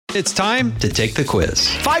It's time to take the quiz.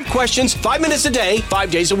 5 questions, 5 minutes a day,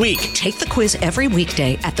 5 days a week. Take the quiz every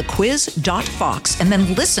weekday at thequiz.fox and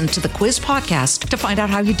then listen to the quiz podcast to find out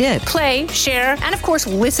how you did. Play, share, and of course,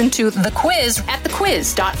 listen to the quiz at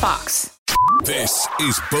thequiz.fox. This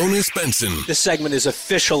is Bonus Benson. This segment is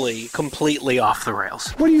officially completely off the rails.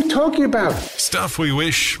 What are you talking about? Stuff we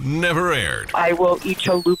wish never aired. I will eat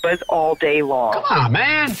chalupas all day long. Come on,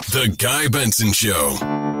 man. The Guy Benson Show.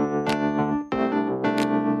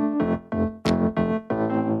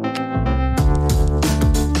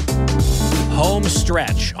 Home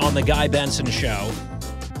stretch on the Guy Benson Show.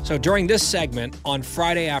 So during this segment on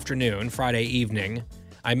Friday evening,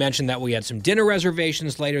 I mentioned that we had some dinner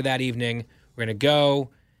reservations later that evening. We're going to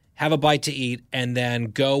go have a bite to eat and then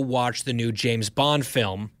go watch the new James Bond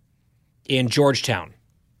film in Georgetown,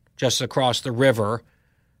 just across the river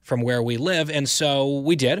from where we live. And so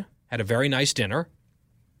we did, had a very nice dinner,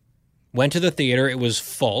 went to the theater. It was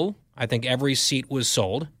full. I think every seat was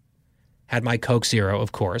sold. Had my Coke Zero,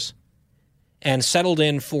 of course, and settled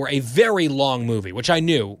in for a very long movie, which I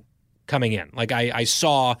knew coming in. Like I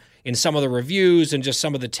saw in some of the reviews and just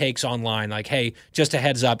some of the takes online, like, hey, just a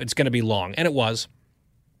heads up, it's going to be long. And it was.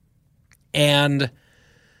 And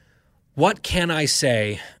what can I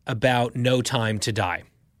say about No Time to Die?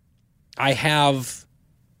 I have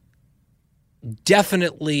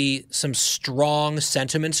definitely some strong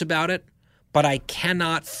sentiments about it, but I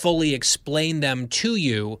cannot fully explain them to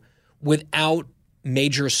you without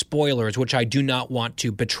major spoilers, which I do not want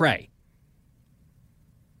to betray.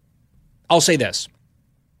 I'll say this.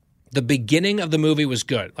 The beginning of the movie was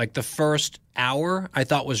good. Like the first hour, I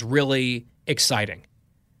thought was really exciting.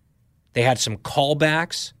 They had some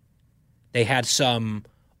callbacks. They had some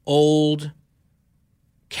old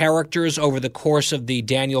characters over the course of the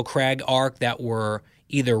Daniel Craig arc that were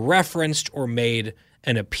either referenced or made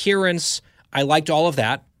an appearance. I liked all of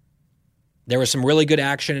that. There was some really good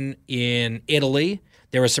action in Italy.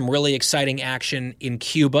 There was some really exciting action in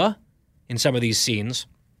Cuba in some of these scenes.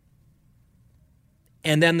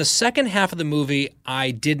 And then the second half of the movie, I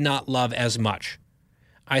did not love as much.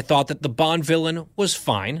 I thought that the Bond villain was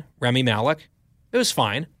fine, Rami Malek. It was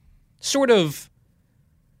fine. Sort of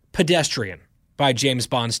pedestrian by James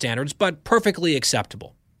Bond standards, but perfectly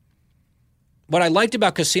acceptable. What I liked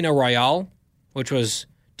about Casino Royale, which was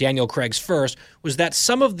Daniel Craig's first, was that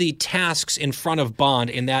some of the tasks in front of Bond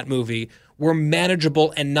in that movie were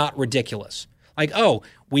manageable and not ridiculous. Like, oh,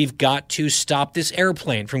 we've got to stop this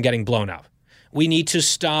airplane from getting blown up. We need to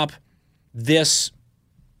stop this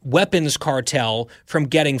weapons cartel from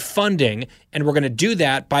getting funding, and we're going to do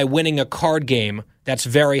that by winning a card game that's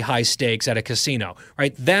very high stakes at a casino,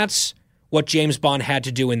 right? That's what James Bond had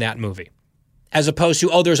to do in that movie. As opposed to,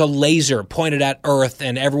 oh, there's a laser pointed at Earth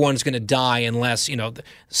and everyone's going to die unless,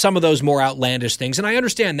 some of those more outlandish things. And I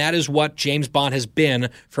understand that is what James Bond has been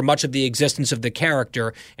for much of the existence of the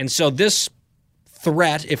character. And so this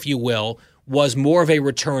threat, if you will, was more of a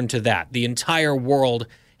return to that. The entire world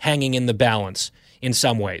hanging in the balance in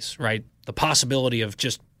some ways, right? The possibility of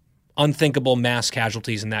just unthinkable mass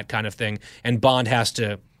casualties and that kind of thing. And Bond has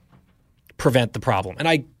to prevent the problem.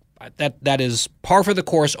 And that is par for the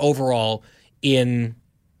course overall in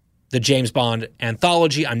the James Bond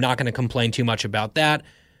anthology. I'm not going to complain too much about that.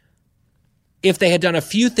 If they had done a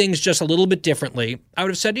few things just a little bit differently, I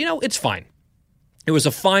would have said, it's fine. It was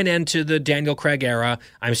a fine end to the Daniel Craig era.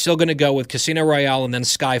 I'm still going to go with Casino Royale and then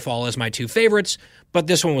Skyfall as my two favorites, but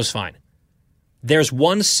this one was fine. There's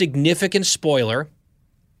one significant spoiler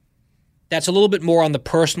that's a little bit more on the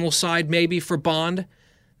personal side maybe for Bond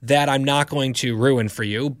that I'm not going to ruin for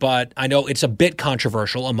you, but I know it's a bit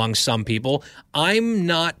controversial among some people. I'm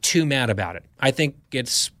not too mad about it. I think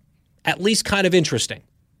it's at least kind of interesting.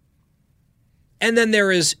 And then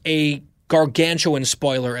there is a gargantuan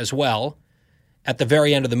spoiler as well at the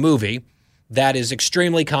very end of the movie that is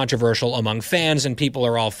extremely controversial among fans, and people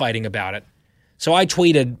are all fighting about it. So I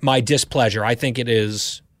tweeted my displeasure. I think it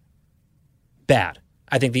is bad.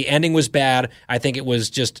 I think the ending was bad. I think it was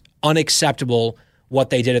just unacceptable what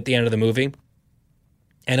they did at the end of the movie.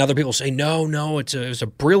 And other people say, no, it was a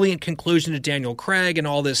brilliant conclusion to Daniel Craig and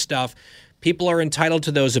all this stuff. People are entitled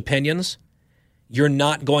to those opinions. You're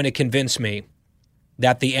not going to convince me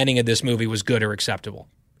that the ending of this movie was good or acceptable.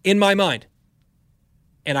 In my mind.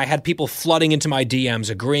 And I had people flooding into my DMs,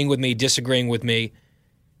 agreeing with me, disagreeing with me.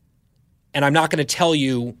 And I'm not going to tell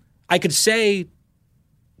you, I could say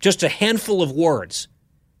just a handful of words,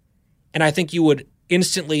 and I think you would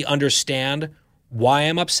instantly understand why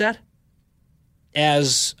I'm upset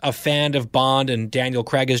as a fan of Bond and Daniel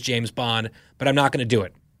Craig as James Bond, but I'm not going to do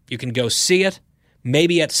it. You can go see it,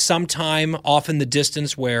 maybe at some time off in the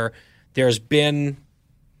distance where there's been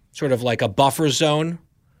sort of like a buffer zone.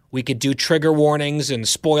 We could do trigger warnings and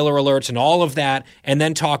spoiler alerts and all of that and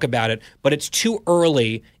then talk about it. But it's too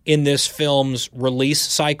early in this film's release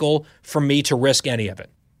cycle for me to risk any of it.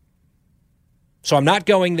 So I'm not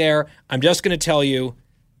going there. I'm just going to tell you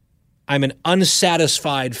I'm an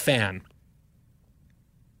unsatisfied fan.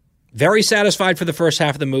 Very satisfied for the first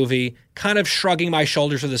half of the movie, kind of shrugging my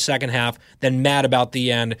shoulders for the second half, then mad about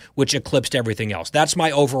the end, which eclipsed everything else. That's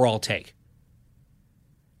my overall take.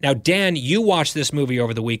 Now, Dan, you watched this movie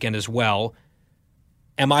over the weekend as well.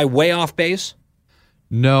 Am I way off base?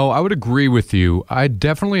 No, I would agree with you. I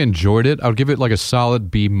definitely enjoyed it. I would give it like a solid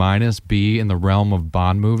B-, B in the realm of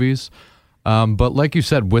Bond movies. But like you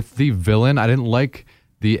said, with the villain, I didn't like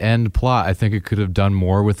the end plot. I think it could have done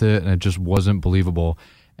more with it, and it just wasn't believable.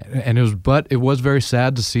 And it was very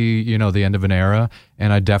sad to see, the end of an era,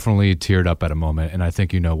 and I definitely teared up at a moment, and I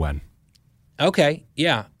think you know when. Okay,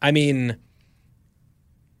 yeah. I mean,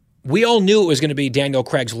 we all knew it was going to be Daniel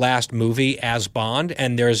Craig's last movie as Bond,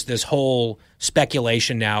 and there's this whole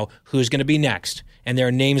speculation now who's going to be next, and there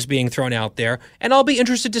are names being thrown out there, and I'll be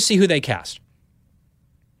interested to see who they cast.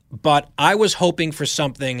 But I was hoping for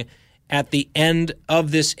something at the end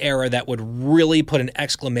of this era that would really put an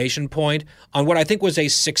exclamation point on what I think was a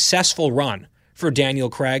successful run for Daniel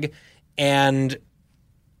Craig, and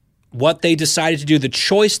what they decided to do, the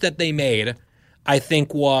choice that they made, I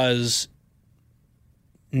think was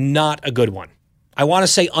not a good one. I want to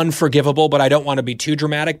say unforgivable, but I don't want to be too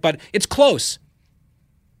dramatic, but it's close.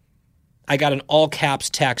 I got an all caps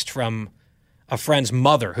text from a friend's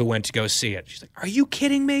mother who went to go see it. She's like, "Are you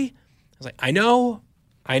kidding me?" I was like, I know.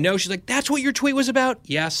 She's like, "That's what your tweet was about?"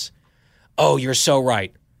 Yes. "Oh, you're so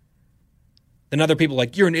right." Then other people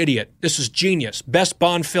like, "You're an idiot. This is genius. Best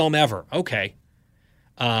Bond film ever." Okay.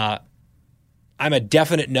 I'm a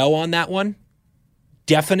definite no on that one.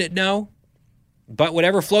 Definite no. But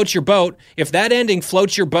whatever floats your boat, if that ending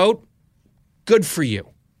floats your boat, good for you.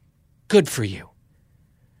 Good for you.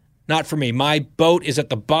 Not for me. My boat is at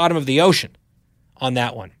the bottom of the ocean on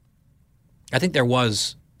that one. I think there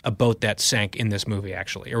was a boat that sank in this movie,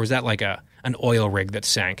 actually. Or was that like an oil rig that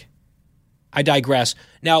sank? I digress.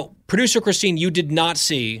 Now, producer Christine, you did not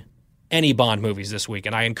see any Bond movies this week,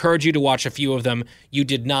 and I encourage you to watch a few of them. You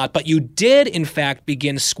did not, but you did, in fact,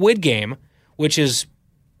 begin Squid Game, which is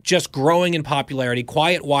just growing in popularity.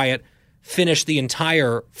 Quiet Wyatt finished the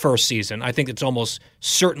entire first season. I think it's almost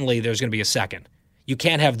certainly there's going to be a second. You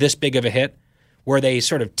can't have this big of a hit where they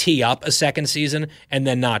sort of tee up a second season and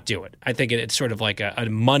then not do it. I think it's sort of like a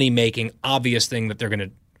money-making, obvious thing that they're going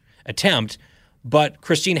to attempt. But,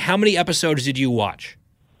 Christine, how many episodes did you watch?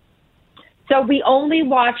 So we only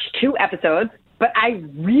watched 2 episodes, but I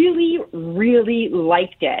really, really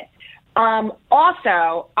liked it.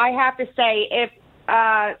 Also, I have to say, if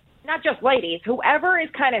not just ladies, whoever is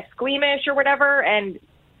kind of squeamish or whatever and,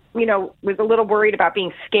 was a little worried about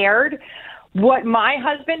being scared, what my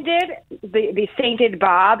husband did, the sainted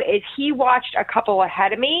Bob, is he watched a couple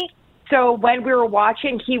ahead of me. So when we were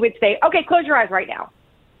watching, he would say, "Okay, close your eyes right now."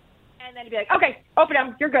 And then he'd be like, "Okay, open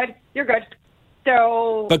them. You're good. You're good."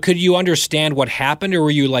 So. But could you understand what happened, or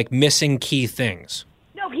were you like missing key things?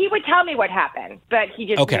 No, he would tell me what happened, but he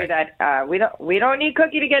just knew that we don't need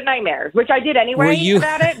Cookie to get nightmares, which I did anyway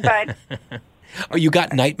about it. But oh, you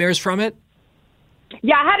got nightmares from it?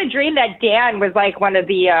 Yeah, I had a dream that Dan was like one of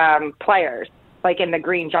the players, like in the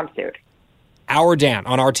green jumpsuit. Our Dan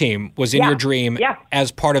on our team was in your dream as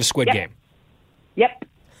part of Squid Game. Yep.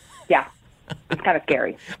 Yeah. It's kind of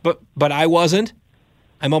scary. But I wasn't.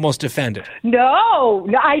 I'm almost offended. No,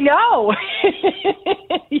 I know.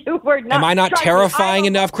 You were not. Am I not terrifying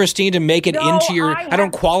enough, Christine, to make it into your... I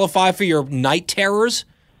don't qualify for your night terrors?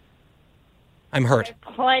 I'm hurt.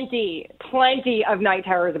 Plenty of night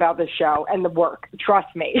terrors about this show and the work.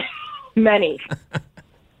 Trust me. Many.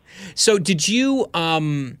 So did you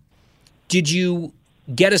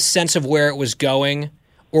get a sense of where it was going,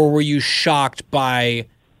 or were you shocked by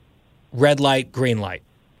red light, green light?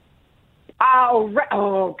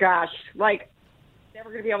 Oh gosh. Like, never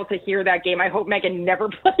going to be able to hear that game. I hope Megan never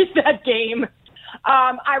plays that game.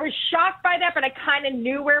 I was shocked by that, but I kind of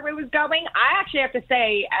knew where it was going. I actually have to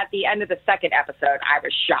say, at the end of the second episode, I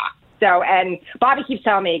was shocked. So, and Bobby keeps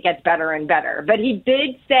telling me it gets better and better, but he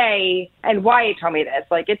did say, and Wyatt told me this,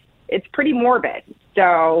 like it's pretty morbid.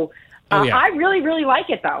 So, I really, really like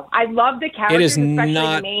it though. I love the characters, especially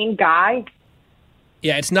the main guy.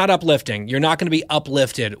 Yeah, it's not uplifting. You're not going to be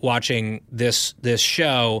uplifted watching this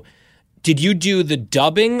show. Did you do the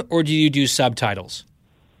dubbing or did you do subtitles?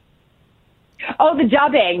 Oh, the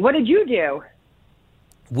dubbing. What did you do?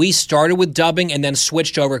 We started with dubbing and then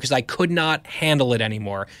switched over because I could not handle it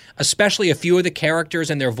anymore. Especially a few of the characters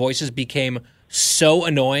and their voices became so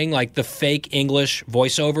annoying, like the fake English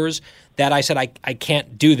voiceovers, that I said, I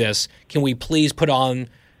can't do this. Can we please put on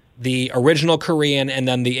the original Korean and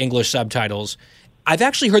then the English subtitles? I've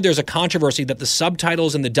actually heard there's a controversy that the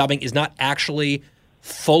subtitles and the dubbing is not actually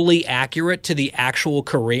fully accurate to the actual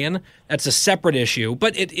Korean. That's a separate issue,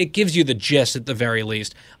 but it gives you the gist at the very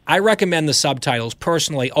least. I recommend the subtitles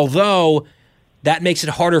personally, although that makes it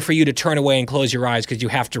harder for you to turn away and close your eyes because you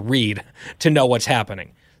have to read to know what's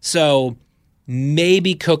happening. So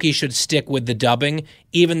maybe Cookie should stick with the dubbing,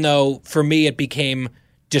 even though for me it became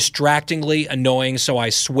distractingly annoying, so I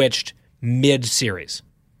switched mid-series.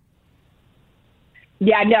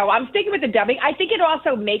 Yeah, no, I'm sticking with the dubbing. I think it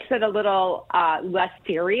also makes it a little less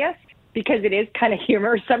serious because it is kind of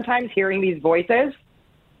humorous sometimes hearing these voices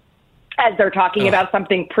as they're talking about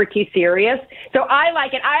something pretty serious. So I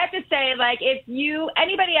like it. I have to say, like,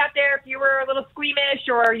 anybody out there, if you were a little squeamish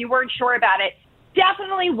or you weren't sure about it,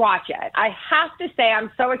 definitely watch it. I have to say I'm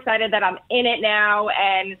so excited that I'm in it now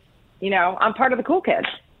and, I'm part of the cool kids.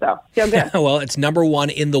 So feel good. Well, it's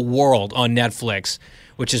 #1 in the world on Netflix,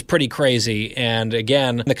 which is pretty crazy. And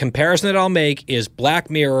again, the comparison that I'll make is Black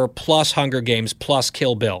Mirror plus Hunger Games plus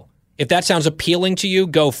Kill Bill. If that sounds appealing to you,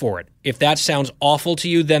 go for it. If that sounds awful to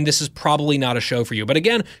you, then this is probably not a show for you. But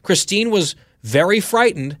again, Christine was very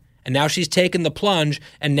frightened, and now she's taken the plunge,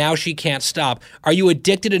 and now she can't stop. Are you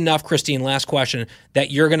addicted enough, Christine, last question, that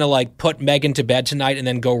you're going to put Megan to bed tonight and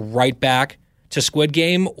then go right back to Squid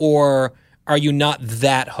Game, or are you not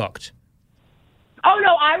that hooked? Oh,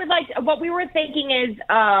 no, I would what we were thinking is,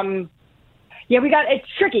 it's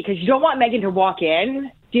tricky because you don't want Megan to walk in,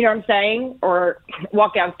 do you know what I'm saying? Or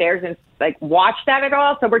walk downstairs and watch that at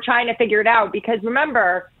all. So we're trying to figure it out because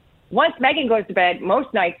remember, once Megan goes to bed,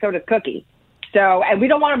 most nights, so does Cookie. So, and we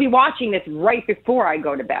don't want to be watching this right before I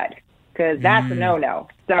go to bed because that's a no-no.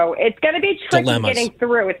 So it's going to be tricky getting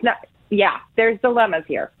through. It's not, there's dilemmas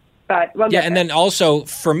here. But and then also,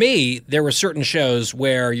 for me, there were certain shows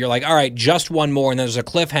where you're like, all right, just one more, and then there's a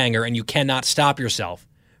cliffhanger, and you cannot stop yourself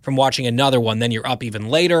from watching another one. Then you're up even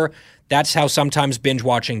later. That's how sometimes binge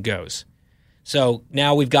watching goes. So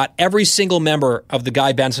now we've got every single member of the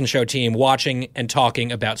Guy Benson Show team watching and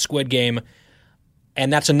talking about Squid Game,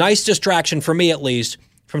 and that's a nice distraction, for me at least,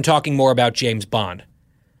 from talking more about James Bond.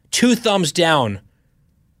 2 thumbs down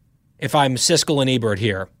if I'm Siskel and Ebert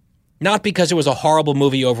here. Not because it was a horrible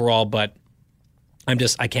movie overall, but I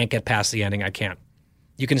can't get past the ending. I can't.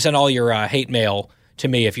 You can send all your hate mail to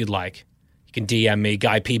me if you'd like. You can DM me,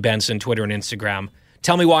 Guy P. Benson, Twitter and Instagram.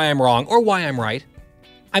 Tell me why I'm wrong or why I'm right.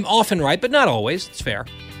 I'm often right, but not always. It's fair.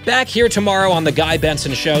 Back here tomorrow on The Guy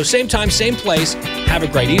Benson Show. Same time, same place. Have a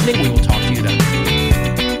great evening. We will talk to you then.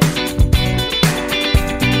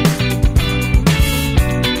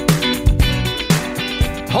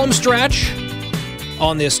 Home stretch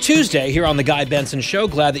on this Tuesday here on The Guy Benson Show.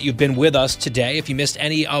 Glad that you've been with us today. If you missed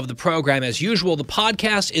any of the program, as usual, the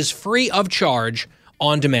podcast is free of charge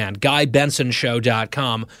on demand,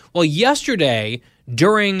 GuyBensonShow.com. Well, yesterday,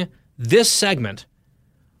 during this segment,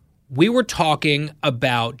 we were talking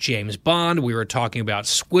about James Bond, we were talking about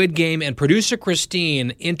Squid Game, and producer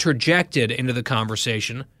Christine interjected into the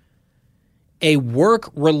conversation a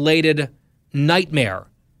work-related nightmare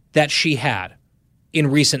that she had in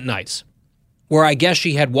recent nights, where I guess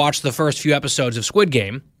she had watched the first few episodes of Squid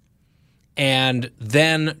Game and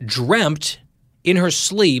then dreamt in her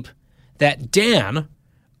sleep that Dan,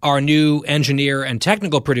 our new engineer and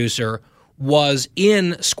technical producer, was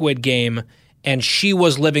in Squid Game and she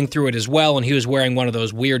was living through it as well, and he was wearing one of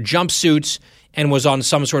those weird jumpsuits and was on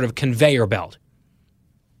some sort of conveyor belt.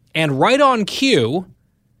 And right on cue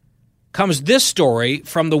comes this story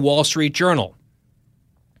from the Wall Street Journal.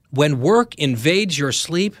 When work invades your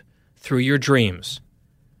sleep through your dreams.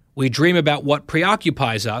 We dream about what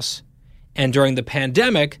preoccupies us, and during the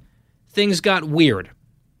pandemic, things got weird.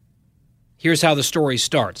 Here's how the story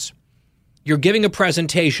starts. You're giving a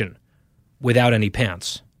presentation without any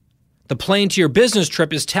pants. The plane to your business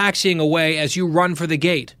trip is taxiing away as you run for the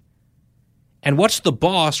gate. And what's the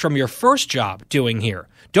boss from your first job doing here?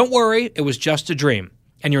 Don't worry, it was just a dream,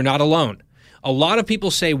 and you're not alone. A lot of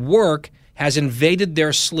people say work has invaded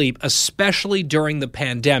their sleep, especially during the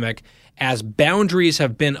pandemic, as boundaries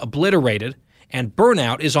have been obliterated and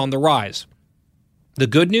burnout is on the rise. The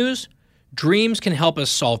good news? Dreams can help us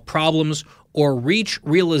solve problems or reach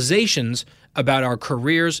realizations about our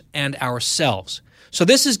careers and ourselves. So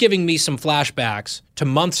this is giving me some flashbacks to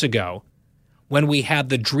months ago when we had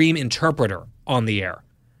the dream interpreter on the air.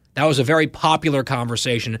 That was a very popular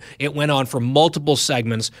conversation. It went on for multiple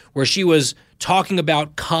segments where she was talking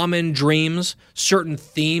about common dreams, certain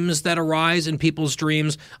themes that arise in people's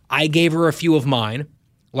dreams. I gave her a few of mine,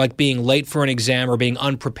 like being late for an exam or being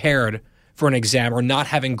unprepared for an exam or not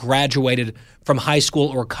having graduated from high school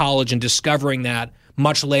or college and discovering that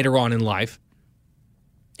much later on in life.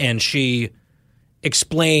 And she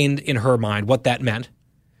explained in her mind what that meant.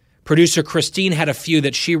 Producer Christine had a few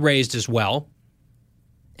that she raised as well.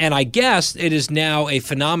 And I guess it is now a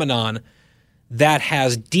phenomenon that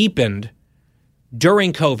has deepened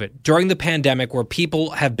during COVID, during the pandemic, where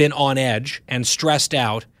people have been on edge and stressed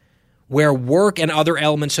out, where work and other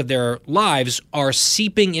elements of their lives are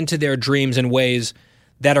seeping into their dreams in ways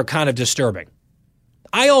that are kind of disturbing.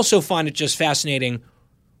 I also find it just fascinating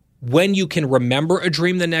when you can remember a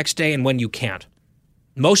dream the next day and when you can't.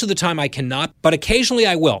 Most of the time I cannot, but occasionally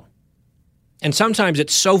I will. And sometimes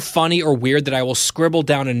it's so funny or weird that I will scribble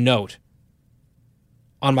down a note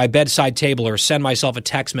on my bedside table or send myself a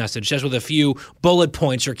text message just with a few bullet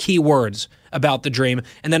points or key words about the dream.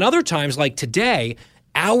 And then other times, like today,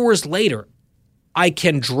 hours later, I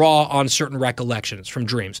can draw on certain recollections from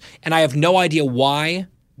dreams. And I have no idea why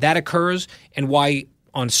that occurs and why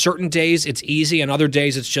on certain days it's easy and other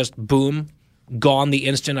days it's just boom, gone the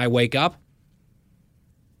instant I wake up.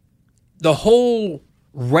 The whole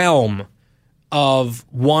realm of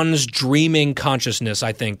one's dreaming consciousness,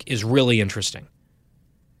 I think, is really interesting.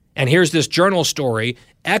 And here's this journal story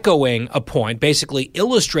echoing a point, basically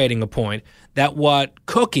illustrating a point that what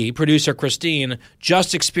Cookie, producer Christine,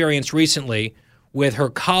 just experienced recently with her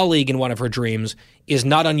colleague in one of her dreams is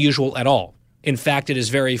not unusual at all. In fact, it is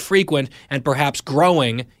very frequent and perhaps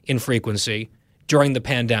growing in frequency during the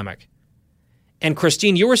pandemic. And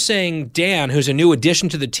Christine, you were saying Dan, who's a new addition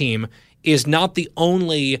to the team, is not the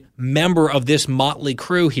only member of this motley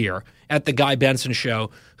crew here at the Guy Benson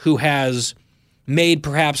Show who has made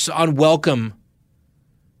perhaps unwelcome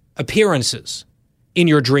appearances in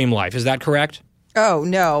your dream life. Is that correct? Oh,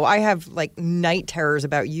 no. I have like night terrors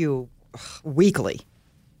about you weekly.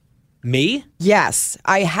 Me? Yes.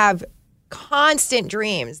 I have constant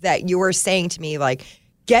dreams that you are saying to me like,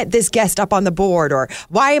 get this guest up on the board, or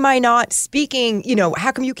why am I not speaking? You know,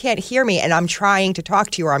 how come you can't hear me? And I'm trying to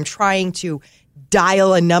talk to you, or I'm trying to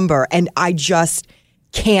dial a number and I just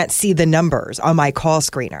can't see the numbers on my call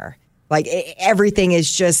screener. Like everything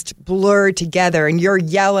is just blurred together and you're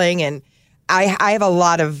yelling, and I have a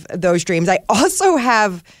lot of those dreams. I also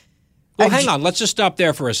have... Well, hang on. Let's just stop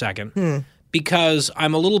there for a second because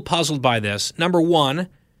I'm a little puzzled by this. Number one,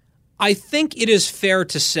 I think it is fair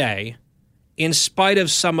to say, in spite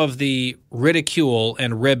of some of the ridicule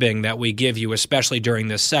and ribbing that we give you, especially during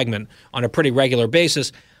this segment on a pretty regular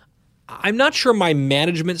basis, I'm not sure my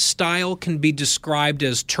management style can be described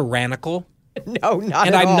as tyrannical. No, not at all.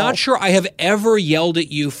 And I'm not sure I have ever yelled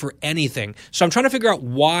at you for anything. So I'm trying to figure out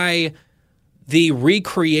why the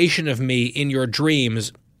recreation of me in your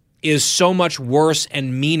dreams is so much worse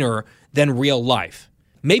and meaner than real life.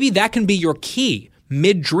 Maybe that can be your key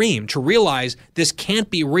mid-dream to realize this can't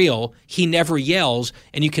be real. He never yells,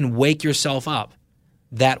 and you can wake yourself up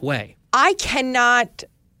that way. I cannot...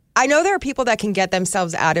 I know there are people that can get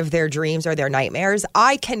themselves out of their dreams or their nightmares.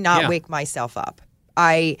 I cannot wake myself up.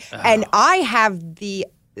 And I have the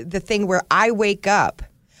thing where I wake up.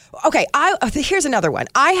 Okay, here's another one.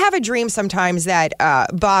 I have a dream sometimes that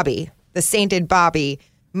Bobby, the sainted Bobby,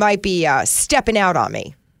 might be stepping out on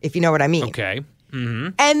me, if you know what I mean. Okay. Mm-hmm.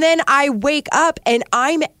 And then I wake up and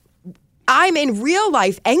I'm in real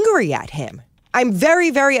life angry at him. I'm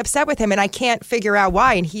very, very upset with him and I can't figure out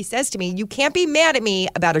why. And he says to me, you can't be mad at me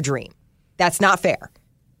about a dream. That's not fair.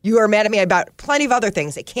 You are mad at me about plenty of other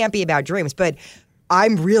things. It can't be about dreams. But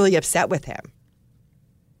I'm really upset with him.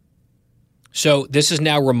 So this is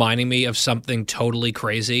now reminding me of something totally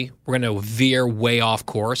crazy. We're going to veer way off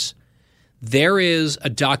course. There is a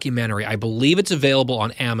documentary. I believe it's available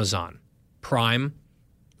on Amazon Prime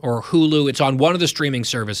or Hulu. It's on one of the streaming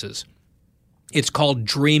services. It's called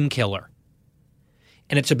Dream Killer.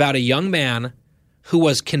 And it's about a young man who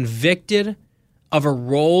was convicted of a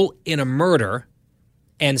role in a murder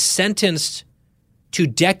and sentenced to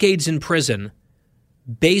decades in prison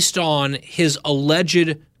based on his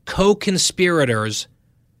alleged co-conspirator's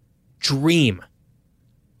dream.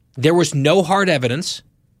 There was no hard evidence.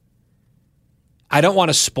 I don't want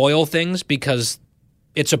to spoil things because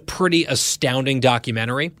it's a pretty astounding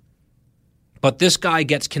documentary. But this guy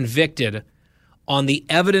gets convicted on the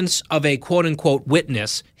evidence of a quote-unquote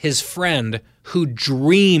witness, his friend, who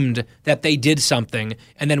dreamed that they did something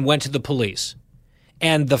and then went to the police.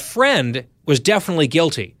 And the friend was definitely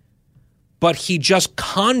guilty, but he just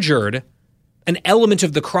conjured an element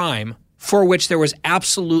of the crime for which there was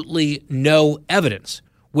absolutely no evidence,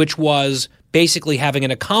 which was basically having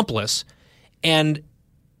an accomplice. And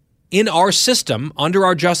in our system, under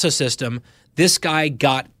our justice system, this guy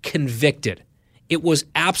got convicted. It was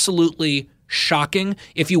absolutely shocking.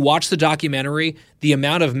 If you watch the documentary, the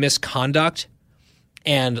amount of misconduct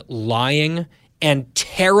and lying and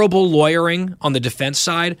terrible lawyering on the defense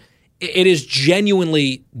side, it is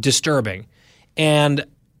genuinely disturbing. And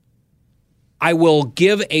I will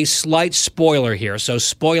give a slight spoiler here, so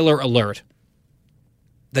spoiler alert.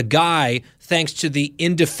 The guy, thanks to the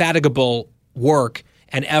indefatigable work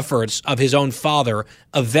and efforts of his own father,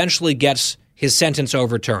 eventually gets his sentence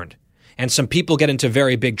overturned. And some people get into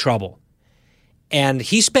very big trouble. And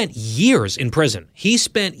he spent years in prison. He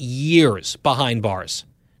spent years behind bars,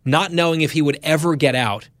 not knowing if he would ever get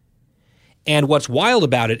out. And what's wild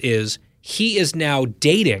about it is he is now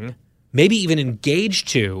dating, maybe even engaged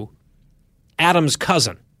to, Adam's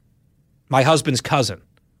cousin, my husband's cousin.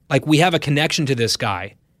 Like, we have a connection to this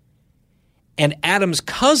guy. And Adam's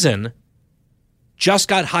cousin just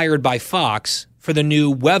got hired by Fox for the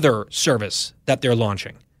new weather service that they're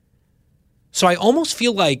launching. So I almost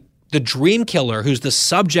feel like the dream killer, who's the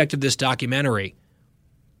subject of this documentary,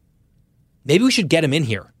 maybe we should get him in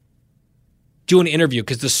here, do an interview,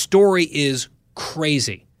 because the story is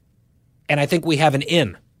crazy. And I think we have an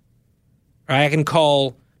in. I can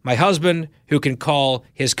call my husband, who can call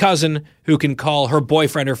his cousin, who can call her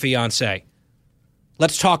boyfriend or fiance.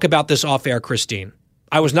 Let's talk about this off air, Christine.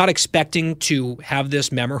 I was not expecting to have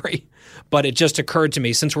this memory, but it just occurred to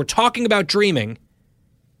me. Since we're talking about dreaming,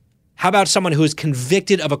 how about someone who is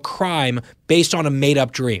convicted of a crime based on a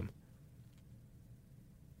made-up dream?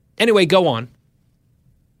 Anyway, go on.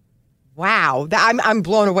 Wow. I'm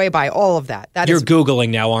blown away by all of that. You're Googling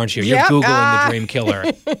now, aren't you? You're Googling the dream killer.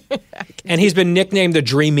 And he's been nicknamed the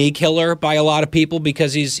Dreamy Killer by a lot of people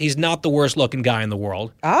because he's not the worst-looking guy in the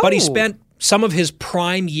world. Oh. But he spent some of his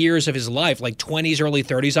prime years of his life, like 20s, early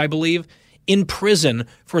 30s, I believe, in prison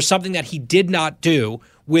for something that he did not do,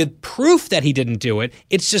 with proof that he didn't do it.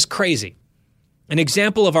 It's just crazy. An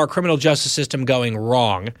example of our criminal justice system going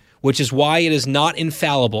wrong, which is why it is not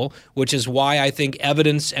infallible, which is why I think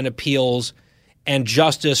evidence and appeals and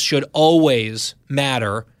justice should always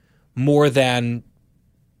matter more than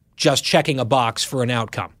just checking a box for an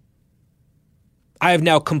outcome. I have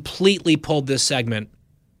now completely pulled this segment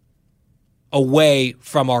away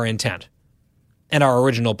from our intent and our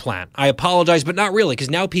original plan. I apologize, but not really, because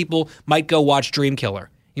now people might go watch Dream Killer.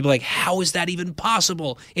 You'd be like, how is that even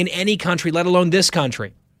possible in any country, let alone this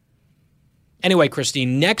country? Anyway,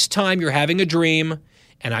 Christine, next time you're having a dream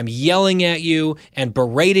and I'm yelling at you and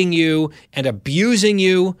berating you and abusing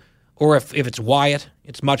you, or if it's Wyatt,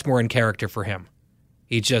 it's much more in character for him.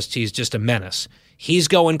 He's just a menace. He's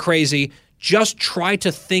going crazy. Just try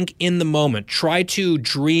to think in the moment. Try to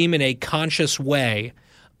dream in a conscious way.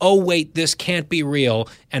 Oh, wait, this can't be real,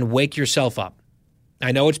 and wake yourself up.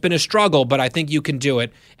 I know it's been a struggle, but I think you can do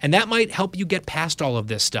it, and that might help you get past all of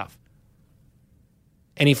this stuff.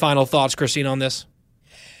 Any final thoughts, Christine, on this?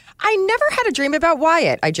 I never had a dream about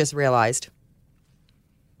Wyatt, I just realized.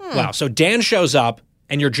 Wow, so Dan shows up,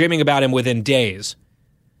 and you're dreaming about him within days.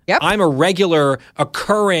 Yep. I'm a regular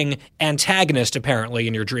occurring antagonist, apparently,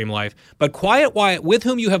 in your dream life. But Quiet Wyatt, with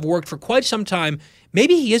whom you have worked for quite some time,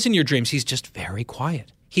 maybe he is in your dreams. He's just very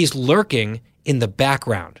quiet. He's lurking in the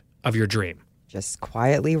background of your dream. Just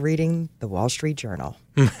quietly reading the Wall Street Journal.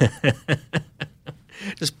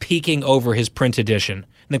 Just peeking over his print edition. And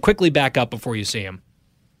then quickly back up before you see him.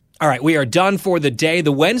 All right, we are done for the day.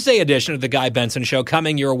 The Wednesday edition of The Guy Benson Show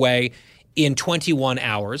coming your way in 21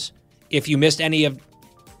 hours. If you missed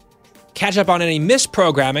catch up on any missed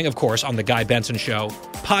programming, of course, on The Guy Benson Show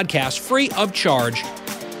podcast, free of charge,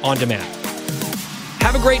 on demand.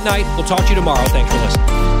 Have a great night. We'll talk to you tomorrow. Thanks for listening.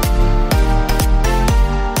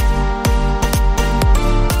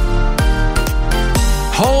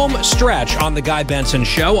 Home stretch on The Guy Benson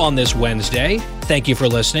Show on this Wednesday. Thank you for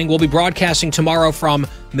listening. We'll be broadcasting tomorrow from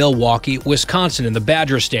Milwaukee, Wisconsin, in the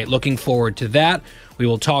Badger State. Looking forward to that. We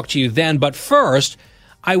will talk to you then. But first,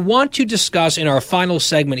 I want to discuss in our final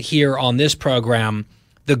segment here on this program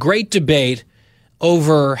the great debate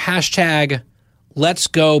over hashtag Let's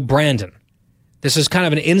Go Brandon. This is kind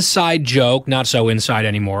of an inside joke, not so inside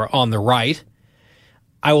anymore, on the right.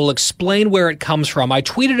 I will explain where it comes from. I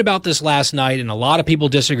tweeted about this last night, and a lot of people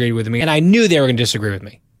disagreed with me, and I knew they were going to disagree with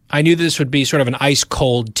me. I knew this would be sort of an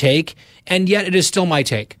ice-cold take, and yet it is still my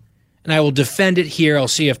take. And I will defend it here. I'll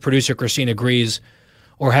see if producer Christine agrees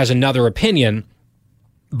or has another opinion.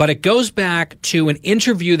 But it goes back to an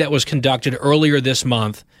interview that was conducted earlier this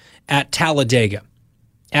month at Talladega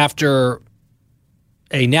after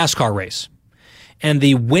a NASCAR race. And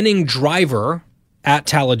the winning driver at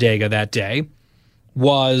Talladega that day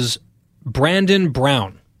was Brandon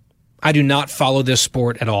Brown. I do not follow this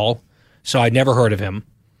sport at all, so I'd never heard of him.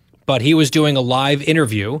 But he was doing a live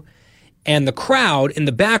interview, and the crowd in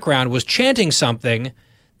the background was chanting something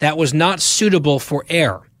that was not suitable for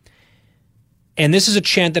air. And this is a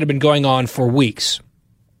chant that had been going on for weeks.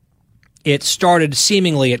 It started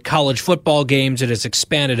seemingly at college football games. It has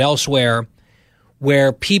expanded elsewhere,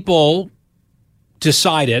 where people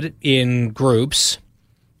decided in groups,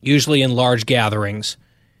 usually in large gatherings,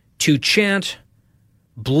 to chant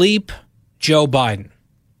bleep Joe Biden.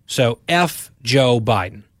 So F Joe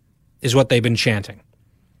Biden is what they've been chanting.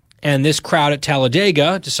 And this crowd at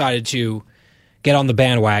Talladega decided to get on the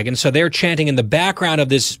bandwagon. So they're chanting in the background of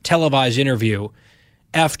this televised interview,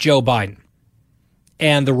 F Joe Biden.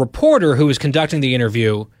 And the reporter who was conducting the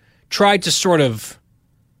interview tried to sort of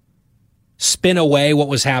spin away what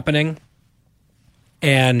was happening.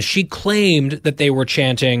 And she claimed that they were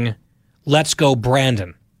chanting, "Let's go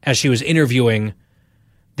Brandon," as she was interviewing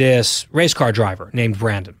this race car driver named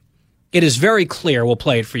Brandon. It is very clear, we'll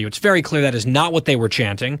play it for you, it's very clear that is not what they were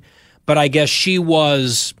chanting, but I guess she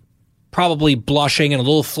was probably blushing and a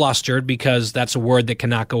little flustered because that's a word that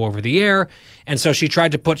cannot go over the air, and so she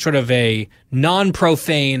tried to put sort of a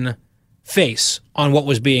non-profane face on what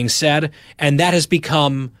was being said, and that has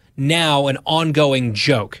become now an ongoing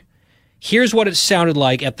joke. Here's what it sounded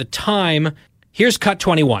like at the time. Here's cut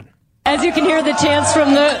 21. As you can hear the chants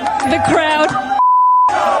from the crowd.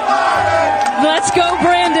 Let's go,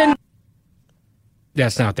 Brandon.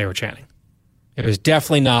 That's not what they were chanting. It was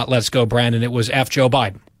definitely not "Let's go, Brandon." It was F Joe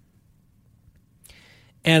Biden.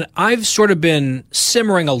 And I've sort of been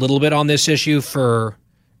simmering a little bit on this issue for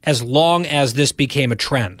as long as this became a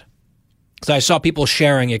trend. Because I saw people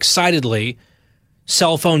sharing excitedly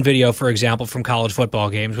cell phone video, for example, from college football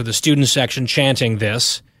games with the student section chanting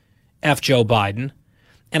this, F Joe Biden.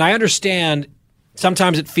 And I understand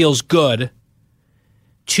sometimes it feels good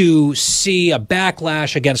to see a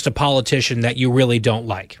backlash against a politician that you really don't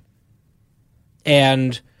like.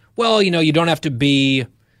 And, well, you don't have to be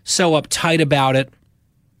so uptight about it.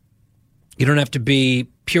 You don't have to be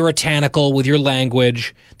puritanical with your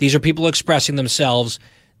language. These are people expressing themselves.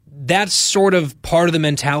 That's sort of part of the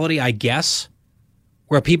mentality, I guess,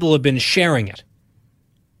 where people have been sharing it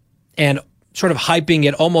and sort of hyping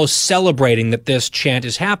it, almost celebrating that this chant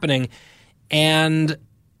is happening. And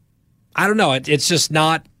I don't know, it's just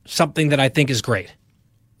not something that I think is great.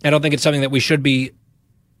 I don't think it's something that we should be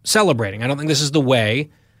celebrating. I don't think this is the way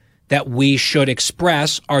that we should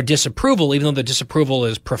express our disapproval, even though the disapproval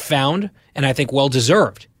is profound and I think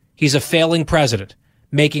well-deserved. He's a failing president,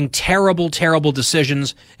 making terrible, terrible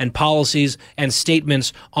decisions and policies and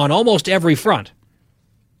statements on almost every front.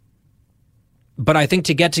 But I think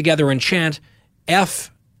to get together and chant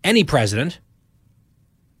F any president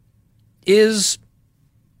is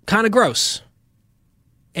kind of gross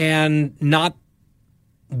and not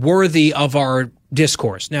worthy of our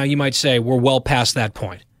discourse. Now, you might say we're well past that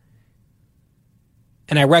point.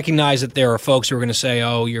 And I recognize that there are folks who are going to say,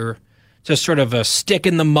 oh, you're just sort of a stick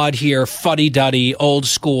in the mud here, fuddy-duddy, old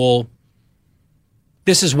school.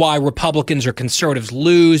 This is why Republicans or conservatives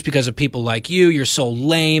lose, because of people like you. You're so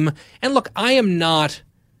lame. And look, I am not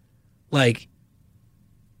like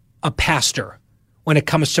a pastor when it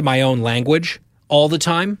comes to my own language all the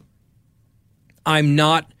time. I'm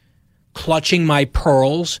not clutching my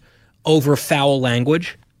pearls over foul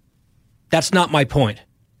language. That's not my point.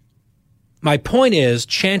 My point is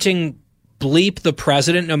chanting bleep the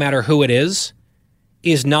president, no matter who it is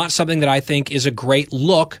not something that I think is a great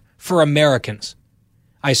look for Americans.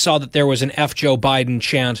 I saw that there was an F Joe Biden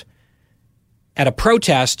chant at a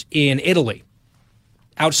protest in Italy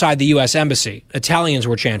outside the U.S. Embassy. Italians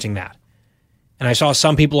were chanting that. And I saw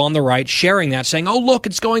some people on the right sharing that, saying, oh, look,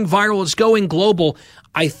 it's going viral, it's going global.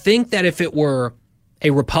 I think that if it were a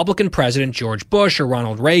Republican president, George Bush or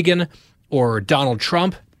Ronald Reagan or Donald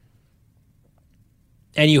Trump,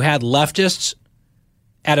 and you had leftists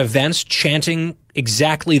at events chanting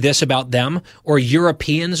exactly this about them, or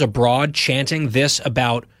Europeans abroad chanting this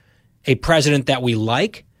about a president that we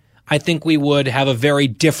like, I think we would have a very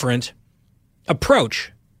different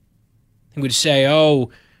approach. We would say,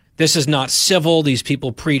 oh, this is not civil. These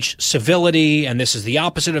people preach civility, and this is the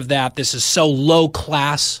opposite of that. This is so low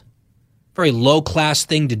class, very low class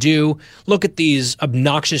thing to do. Look at these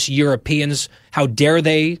obnoxious Europeans. How dare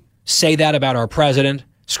they say that about our president?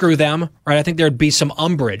 Screw them, right? I think there'd be some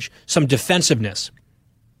umbrage, some defensiveness.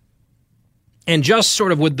 And just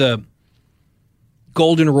sort of with the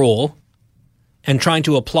golden rule and trying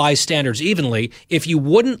to apply standards evenly, if you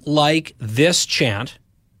wouldn't like this chant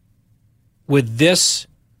with this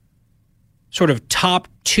sort of top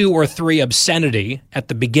 2 or 3 obscenity at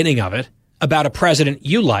the beginning of it about a president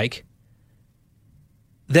you like,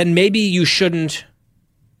 then maybe you shouldn't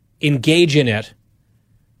engage in it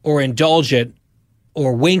or indulge it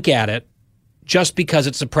or wink at it just because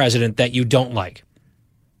it's a president that you don't like.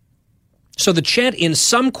 So the chant in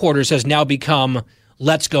some quarters has now become,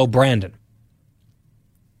 "Let's go Brandon."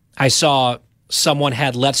 I saw someone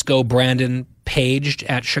had "Let's go Brandon" paged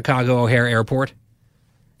at Chicago O'Hare Airport.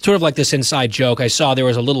 Sort of like this inside joke. I saw there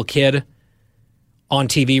was a little kid on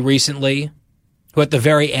TV recently who at the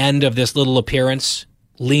very end of this little appearance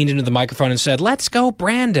leaned into the microphone and said, "Let's go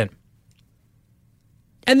Brandon."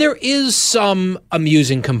 And there is some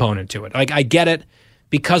amusing component to it. Like, I get it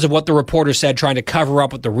because of what the reporter said, trying to cover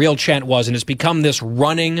up what the real chant was, and it's become this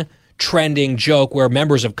running, trending joke where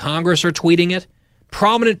members of Congress are tweeting it.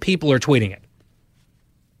 Prominent people are tweeting it.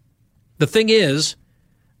 The thing is,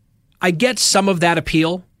 I get some of that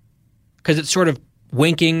appeal because it's sort of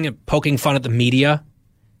winking and poking fun at the media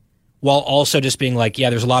while also just being like, yeah,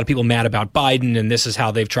 there's a lot of people mad about Biden, and this is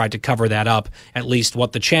how they've tried to cover that up, at least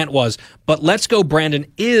what the chant was. But "Let's go Brandon"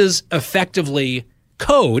 is effectively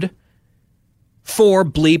code for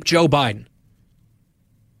bleep Joe Biden.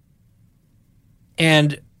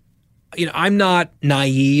 And, you know, I'm not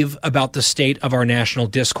naive about the state of our national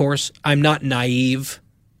discourse. I'm not naive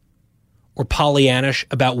or Pollyannish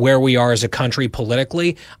about where we are as a country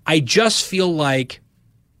politically. I just feel like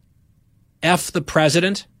F the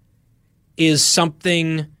president is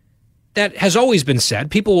something that has always been said.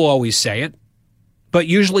 People will always say it, but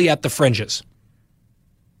usually at the fringes.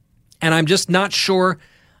 And I'm just not sure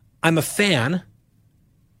I'm a fan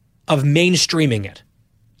of mainstreaming it.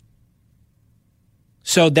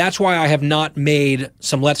 So that's why I have not made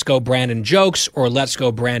some "Let's go Brandon" jokes or "Let's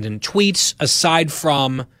go Brandon" tweets, aside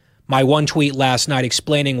from my one tweet last night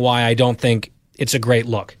explaining why I don't think it's a great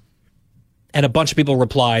look. And a bunch of people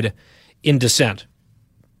replied in dissent,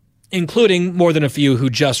 including more than a few who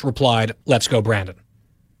just replied, "Let's go Brandon."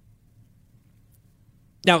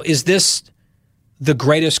 Now, is this the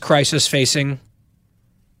greatest crisis facing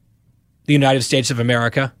the United States of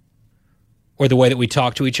America, or the way that we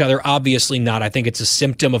talk to each other? Obviously not. I think it's a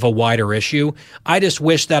symptom of a wider issue. I just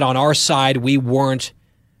wish that on our side we weren't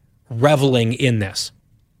reveling in this.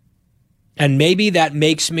 And maybe that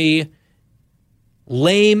makes me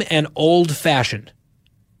lame and old-fashioned.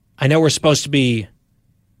 I know we're supposed to be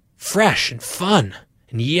fresh and fun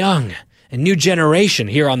and young and new generation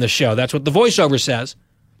here on the show. That's what the voiceover says.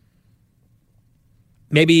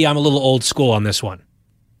 Maybe I'm a little old school on this one.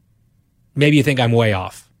 Maybe you think I'm way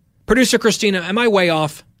off. Producer Christina, am I way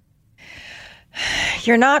off?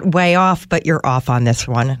 You're not way off, but you're off on this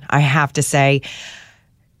one, I have to say.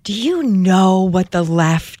 Do you know what the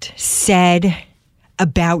left said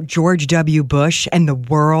about George W. Bush and the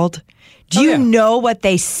world? Do you know what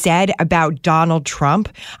they said about Donald Trump?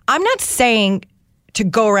 I'm not saying to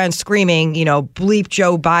go around screaming, you know, bleep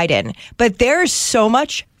Joe Biden, but there's so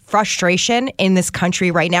much frustration in this country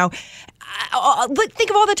right now. Think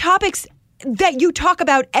of all the topics that you talk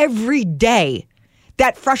about every day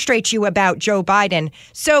that frustrates you about Joe Biden.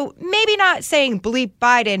 So maybe not saying bleep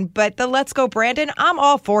Biden, but the "Let's go Brandon," I'm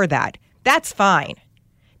all for that. That's fine.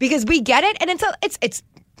 Because we get it, and it's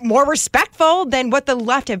more respectful than what the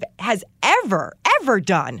left has ever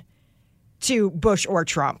done to Bush or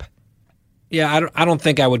Trump. Yeah, I don't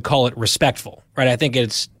think I would call it respectful, right? I think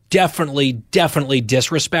it's definitely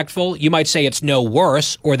disrespectful. You might say it's no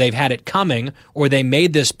worse, or they've had it coming, or they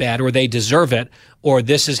made this bad, or they deserve it, or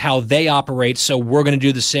this is how they operate, so we're going to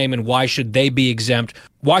do the same, and why should they be exempt?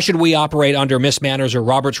 Why should we operate under Miss Manners or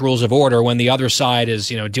Robert's Rules of Order when the other side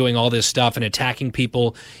is, you know, doing all this stuff and attacking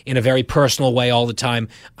people in a very personal way all the time?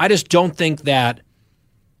 I just don't think that,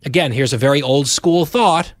 again, here's a very old school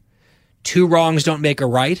thought, 2 wrongs don't make a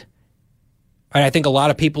right. I think a lot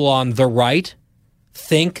of people on the right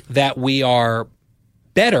think that we are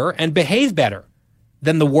better and behave better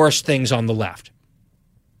than the worst things on the left.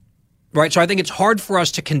 Right? So I think it's hard for us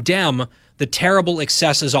to condemn the terrible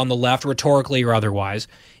excesses on the left, rhetorically or otherwise,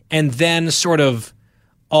 and then sort of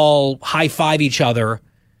all high-five each other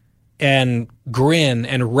and grin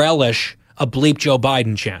and relish a bleep Joe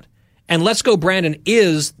Biden chant. And "Let's go Brandon"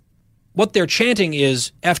 is, what they're chanting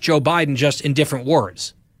is F Joe Biden, just in different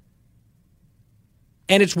words.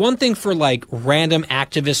 And it's one thing for like random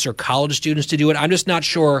activists or college students to do it. I'm just not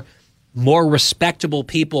sure more respectable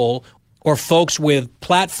people or folks with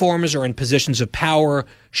platforms or in positions of power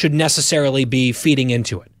should necessarily be feeding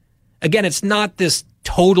into it. Again, it's not this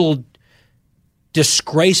total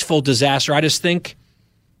disgraceful disaster. I think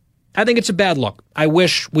it's a bad look. I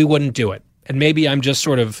wish we wouldn't do it. And maybe I'm just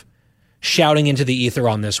sort of shouting into the ether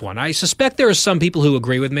on this one. I suspect there are some people who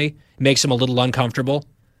agree with me. It makes them a little uncomfortable.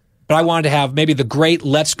 But I wanted to have maybe the great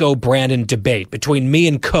Let's Go Brandon debate between me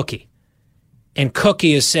and Cookie. And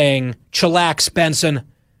Cookie is saying, chillax, Benson.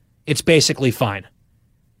 It's basically fine.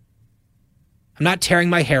 I'm not tearing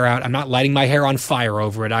my hair out. I'm not lighting my hair on fire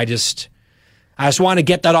over it. I just want to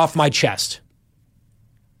get that off my chest.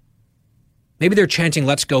 Maybe they're chanting,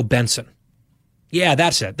 let's go Benson. Yeah,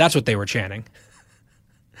 that's it. That's what they were chanting.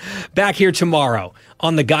 Back here tomorrow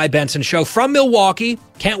on The Guy Benson Show from Milwaukee.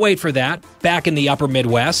 Can't wait for that. Back in the upper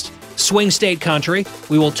Midwest, swing state country.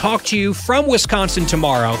 We will talk to you from Wisconsin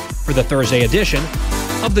tomorrow for the Thursday edition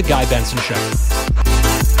of The Guy Benson Show.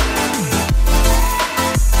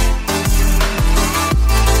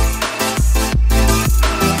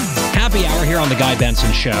 Happy hour here on The Guy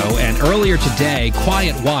Benson Show. And earlier today,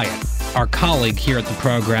 Quiet Wyatt, our colleague here at the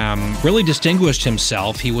program, really distinguished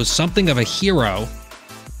himself. He was something of a hero.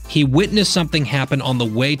 He witnessed something happen on the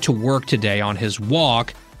way to work today on his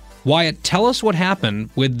walk. Wyatt, tell us what happened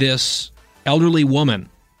with this elderly woman.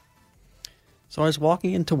 So I was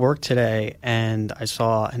walking into work today, and I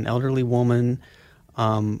saw an elderly woman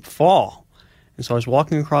fall. And so I was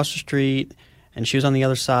walking across the street, and she was on the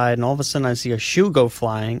other side, and all of a sudden I see a shoe go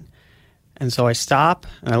flying. And so I stop,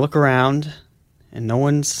 and I look around, and no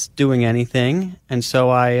one's doing anything. And so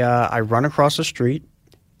I run across the street,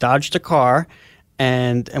 dodged a car,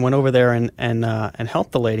 and went over there and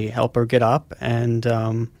helped the lady, help her get up, and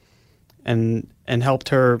helped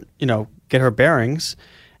her, get her bearings.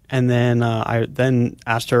 And then I then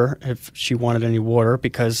asked her if she wanted any water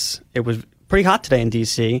because it was pretty hot today in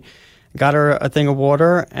D.C. Got her a thing of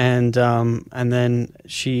water, and then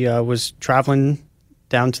she was traveling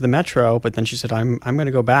down to the metro, but then she said, I'm going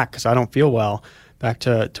to go back because I don't feel well, back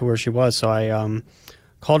to where she was. So I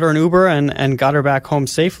called her an Uber and got her back home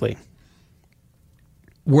safely.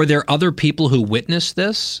 Were there other people who witnessed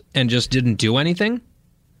this and just didn't do anything?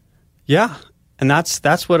 Yeah, and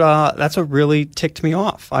that's what really ticked me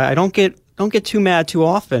off. I don't get too mad too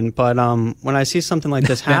often, but when I see something like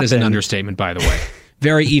this happen, that is an understatement, by the way.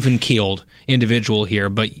 Very even-keeled individual here,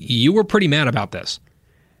 but you were pretty mad about this.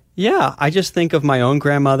 Yeah, I just think of my own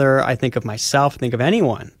grandmother. I think of myself. I think of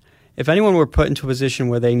anyone. If anyone were put into a position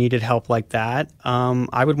where they needed help like that,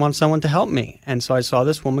 I would want someone to help me. And so I saw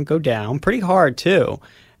this woman go down pretty hard, too.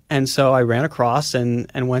 And so I ran across and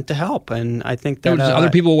went to help. And I think that other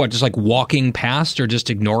people, just like walking past or just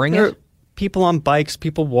ignoring it? People on bikes,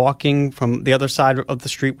 people walking from the other side of the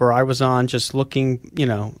street where I was on, just looking,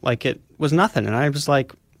 like it was nothing. And I was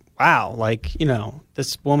like, wow,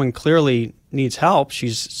 this woman clearly needs help.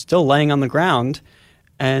 She's still laying on the ground,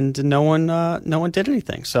 and no one did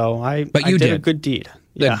anything. So I did a good deed.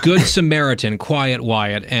 The Good Samaritan, Quiet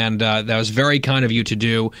Wyatt, and that was very kind of you to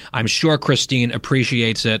do. I'm sure Christine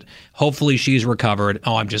appreciates it. Hopefully she's recovered.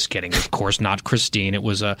 Oh, I'm just kidding. Of course not Christine. It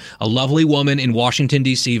was a lovely woman in Washington,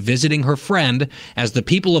 D.C. visiting her friend as the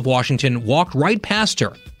people of Washington walked right past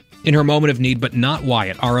her in her moment of need, but not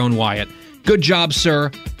Wyatt, our own Wyatt. Good job,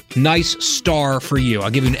 sir. Nice star for you.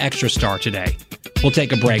 I'll give you an extra star today. We'll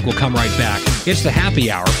take a break. We'll come right back. It's the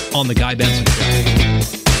Happy Hour on The Guy Benson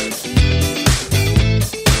Show.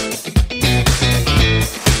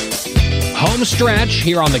 Home stretch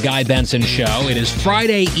here on The Guy Benson Show. It is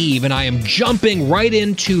Friday Eve, and I am jumping right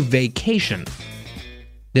into vacation.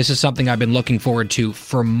 This is something I've been looking forward to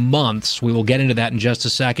for months. We will get into that in just a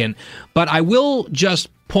second. But I will just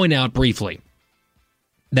point out briefly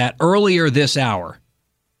that earlier this hour,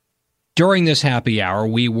 during this happy hour,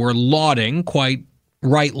 we were lauding, quite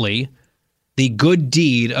rightly, the good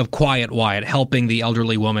deed of Quiet Wyatt, helping the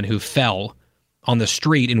elderly woman who fell on the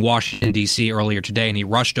street in Washington, D.C. earlier today, and he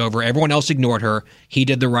rushed over. Everyone else ignored her. He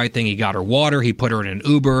did the right thing. He got her water. He put her in an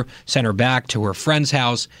Uber, sent her back to her friend's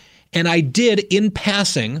house. And I did, in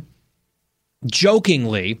passing,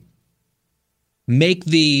 jokingly, make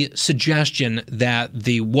the suggestion that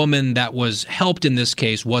the woman that was helped in this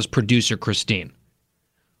case was producer Christine,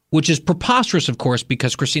 which is preposterous, of course,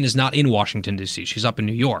 because Christine is not in Washington, D.C. She's up in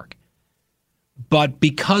New York. But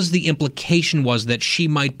because the implication was that she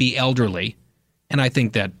might be elderly, and I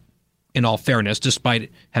think that, in all fairness,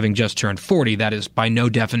 despite having just turned 40, that is by no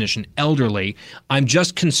definition elderly, I'm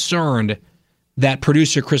just concerned that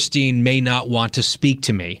producer Christine may not want to speak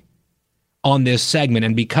to me on this segment.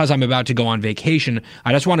 And because I'm about to go on vacation,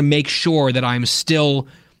 I just want to make sure that I'm still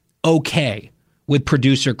okay with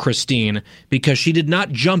producer Christine, because she did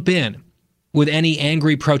not jump in with any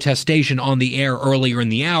angry protestation on the air earlier in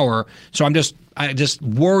the hour. So I'm just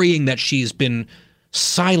worrying that she's been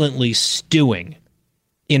silently stewing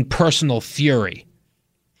in personal fury.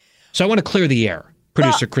 So I want to clear the air.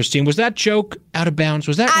 Producer Christine, was that joke out of bounds?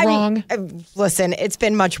 Was that wrong? Listen, it's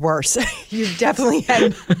been much worse. You've definitely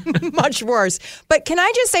had much worse. But can I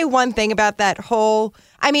just say one thing about that whole...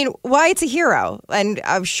 I mean, Wyatt's a hero. And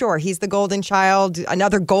I'm sure he's the golden child,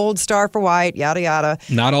 another gold star for Wyatt, yada, yada.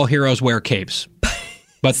 Not all heroes wear capes.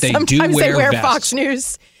 But they Sometimes do wear they wear vests. Fox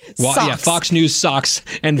News socks. Yeah, Fox News socks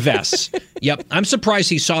and vests. Yep. I'm surprised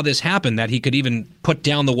he saw this happen, that he could even put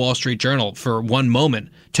down the Wall Street Journal for one moment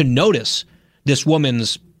to notice this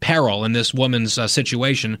woman's peril and this woman's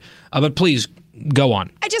situation. But please, go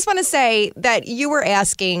on. I just want to say that you were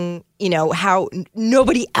asking, how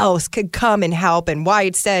nobody else could come and help, and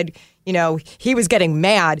Wyatt said, he was getting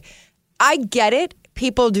mad. I get it.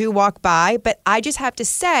 People do walk by, but I just have to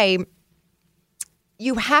say,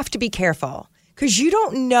 you have to be careful because you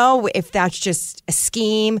don't know if that's just a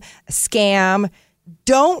scheme, a scam.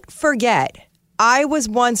 Don't forget, I was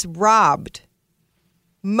once robbed,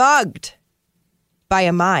 mugged by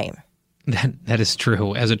a mime. That is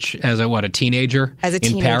true. As a teenager? As a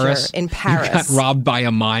teenager in Paris. You got robbed by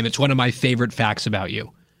a mime. It's one of my favorite facts about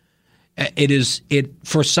you.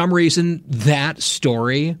 For some reason, that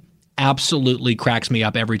story absolutely cracks me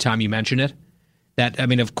up every time you mention it.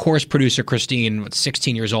 Of course, producer Christine,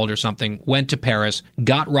 16 years old or something, went to Paris,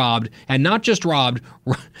 got robbed, and not just robbed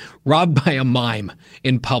by a mime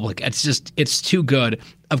in public. It's too good.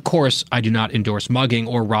 Of course, I do not endorse mugging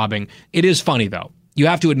or robbing. It is funny, though. You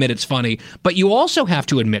have to admit it's funny. But you also have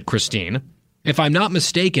to admit, Christine, if I'm not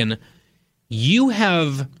mistaken, you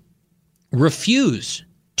have refused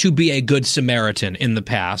to be a good Samaritan in the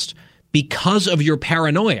past because of your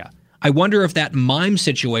paranoia. I wonder if that mime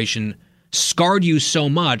situation scarred you so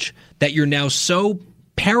much that you're now so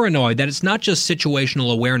paranoid that it's not just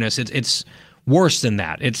situational awareness. It's worse than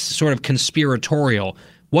that. It's sort of conspiratorial.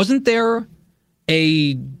 Wasn't there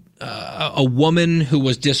a woman who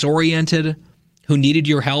was disoriented, who needed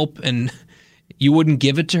your help, and you wouldn't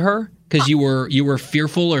give it to her because you were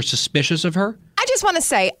fearful or suspicious of her? I just want to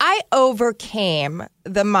say I overcame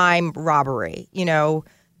the mime robbery.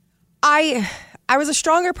 I was a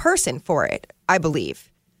stronger person for it, I believe.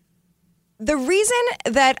 The reason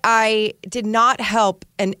that I did not help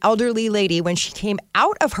an elderly lady when she came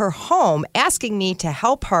out of her home asking me to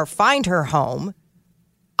help her find her home,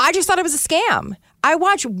 I just thought it was a scam. I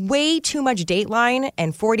watch way too much Dateline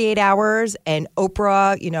and 48 Hours and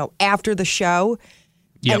Oprah, after the show.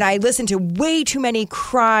 Yep. And I listen to way too many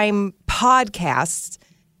crime podcasts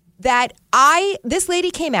that this lady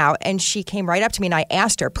came out and she came right up to me and I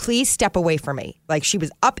asked her, please step away from me. Like she was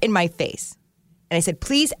up in my face. And I said,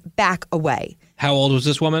 please back away. How old was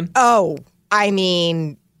this woman? Oh,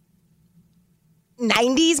 90s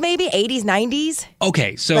maybe, 80s, 90s.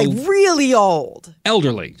 Okay, so... like really old.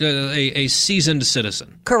 Elderly, a seasoned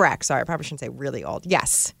citizen. Correct. Sorry, I probably shouldn't say really old.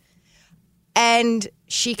 Yes. And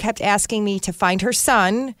she kept asking me to find her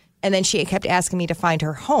son, and then she kept asking me to find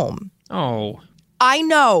her home. Oh. I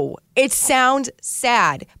know it sounds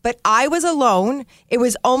sad, but I was alone. It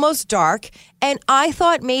was almost dark, and I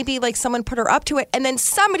thought maybe like someone put her up to it, and then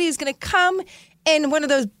somebody was going to come in one of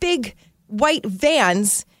those big white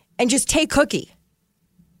vans and just take Cookie,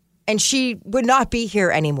 and she would not be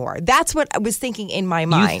here anymore. That's what I was thinking in my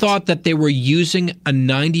mind. You thought that they were using a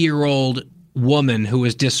 90-year-old woman who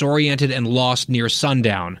was disoriented and lost near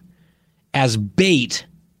sundown as bait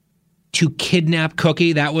to kidnap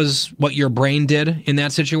Cookie? That was what your brain did in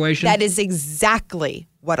that situation? That is exactly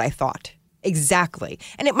what I thought. Exactly.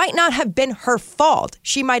 And it might not have been her fault.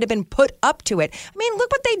 She might have been put up to it. I mean,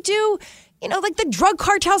 look what they do. Like the drug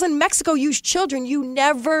cartels in Mexico use children. You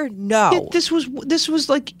never know. Yeah, this was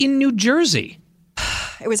like in New Jersey.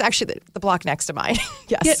 It was actually the block next to mine.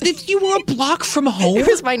 Yes. Yeah, you were a block from home? It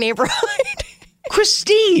was my neighborhood.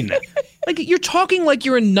 Christine, you're talking like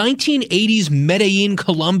you're in 1980s Medellin,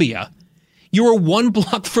 Colombia. You were one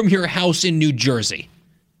block from your house in New Jersey.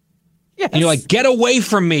 Yes. And you're like, get away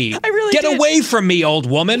from me. I really did. Get away from me, old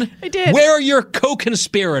woman. I did. Where are your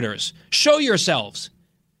co-conspirators? Show yourselves.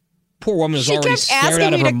 Poor woman is already scared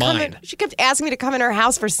out of her mind. She kept asking me to come in her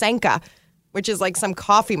house for Senka, which is like some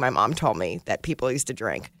coffee my mom told me that people used to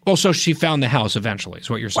drink. Oh, so she found the house eventually is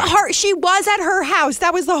what you're saying. She was at her house.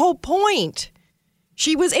 That was the whole point.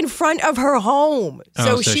 She was in front of her home.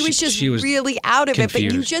 So she was just really out of confused. it.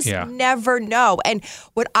 But you just never know. And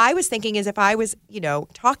what I was thinking is if I was,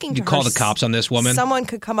 talking to her. You call the cops on this woman? Someone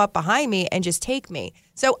could come up behind me and just take me.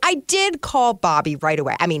 So I did call Bobby right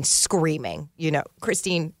away. I mean, screaming,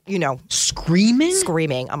 Christine, Screaming?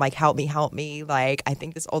 Screaming. I'm like, help me. Like, I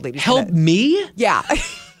think this old lady's Help me? Yeah.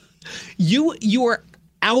 You are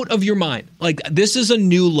out of your mind. Like, this is a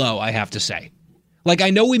new low, I have to say. Like, I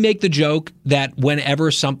know we make the joke that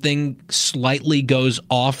whenever something slightly goes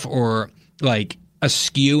off or like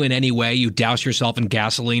askew in any way, you douse yourself in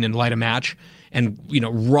gasoline and light a match and,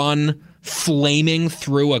 run flaming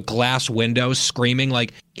through a glass window screaming.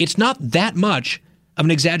 Like, it's not that much of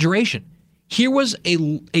an exaggeration. Here was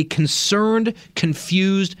a concerned,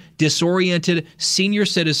 confused, disoriented senior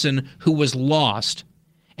citizen who was lost,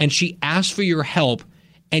 and she asked for your help,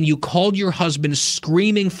 and you called your husband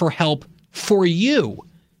screaming for help for you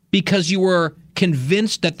because you were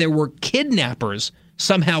convinced that there were kidnappers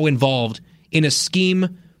somehow involved in a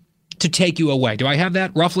scheme to take you away. Do I have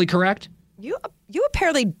that roughly correct? You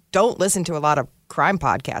apparently don't listen to a lot of crime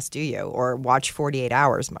podcasts, do you? Or watch 48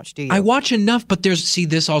 Hours much, do you? I watch enough, but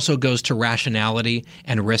this also goes to rationality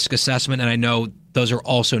and risk assessment, and I know those are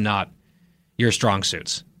also not your strong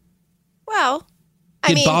suits. Well,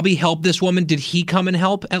 Did Bobby help this woman? Did he come and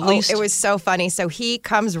help at least? It was so funny. So he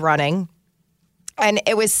comes running, and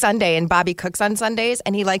it was Sunday, and Bobby cooks on Sundays,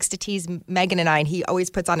 and he likes to tease Megan and I, and he always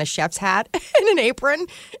puts on a chef's hat and an apron,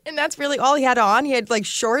 and that's really all he had on. He had like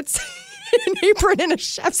shorts, an apron, and a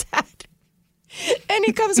chef's hat. And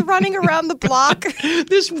he comes running around the block.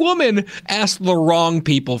 This woman asked the wrong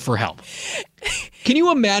people for help. Can you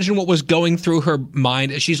imagine what was going through her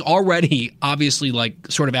mind? She's already obviously like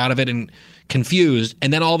sort of out of it and confused.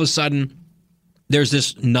 And then all of a sudden, there's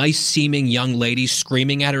this nice seeming young lady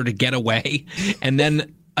screaming at her to get away. And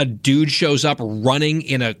then a dude shows up running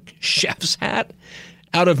in a chef's hat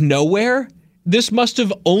out of nowhere. This must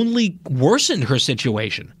have only worsened her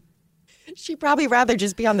situation. She'd probably rather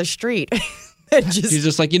just be on the street. She's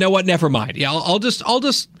just like, you know what? Never mind. Yeah, I'll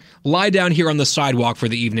just lie down here on the sidewalk for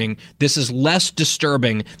the evening. This is less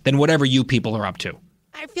disturbing than whatever you people are up to.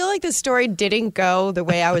 I feel like the story didn't go the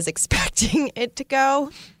way I was expecting it to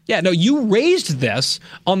go. Yeah, no, you raised this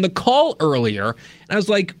on the call earlier, and I was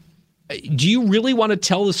like, do you really want to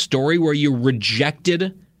tell the story where you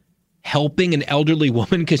rejected helping an elderly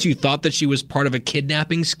woman because you thought that she was part of a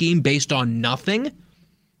kidnapping scheme based on nothing?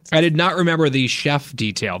 I did not remember the chef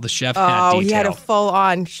detail, the chef hat detail. Oh, he had a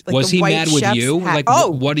full-on was he mad with you? Hat. Like,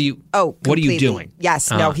 what are you doing?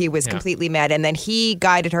 Yes, no, he was completely mad. And then he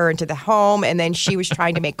guided her into the home, and then she was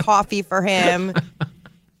trying to make coffee for him.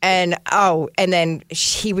 And then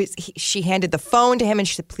she handed the phone to him, and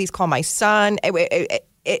she said, "Please call my son."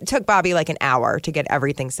 It took Bobby like an hour to get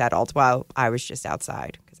everything settled while I was just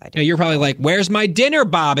outside. You're probably like, "Where's my dinner,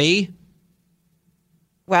 Bobby?"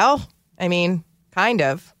 Well, I mean, kind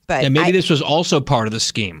of. But maybe this was also part of the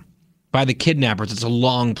scheme by the kidnappers. It's a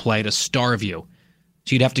long play to starve you.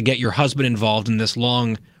 So you'd have to get your husband involved in this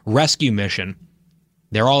long rescue mission.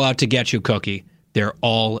 They're all out to get you, Cookie. They're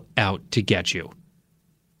all out to get you.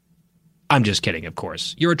 I'm just kidding, of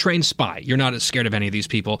course. You're a trained spy. You're not as scared of any of these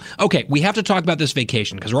people. Okay, we have to talk about this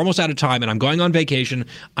vacation because we're almost out of time, and I'm going on vacation.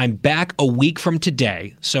 I'm back a week from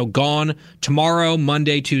today, so gone tomorrow,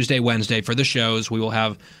 Monday, Tuesday, Wednesday for the shows. We will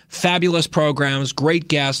have fabulous programs, great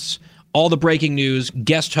guests, all the breaking news,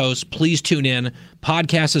 guest hosts. Please tune in.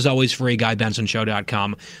 Podcast is always free,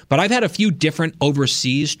 GuyBensonShow.com. But I've had a few different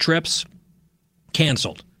overseas trips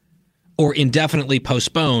canceled or indefinitely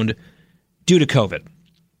postponed due to COVID.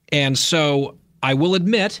 And so I will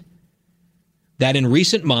admit that in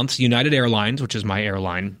recent months, United Airlines, which is my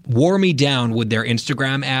airline, wore me down with their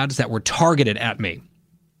Instagram ads that were targeted at me.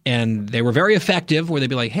 And they were very effective where they'd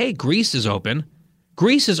be like, hey, Greece is open.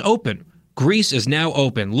 Greece is open. Greece is now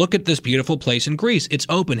open. Look at this beautiful place in Greece. It's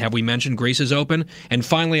open. Have we mentioned Greece is open? And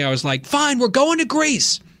finally I was like, fine, we're going to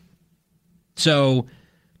Greece. So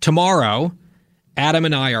tomorrow, Adam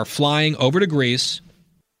and I are flying over to Greece.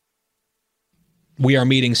 We are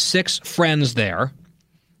meeting 6 friends there,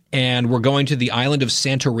 and we're going to the island of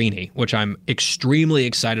Santorini, which I'm extremely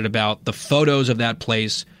excited about. The photos of that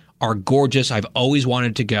place are gorgeous. I've always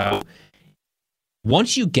wanted to go.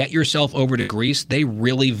 Once you get yourself over to Greece, they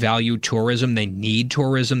really value tourism. They need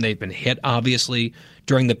tourism. They've been hit, obviously,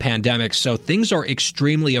 during the pandemic, so things are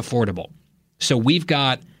extremely affordable. So we've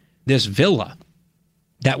got this villa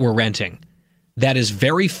that we're renting that is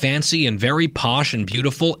very fancy and very posh and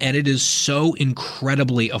beautiful, and it is so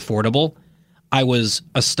incredibly affordable. I was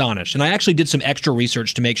astonished. And I actually did some extra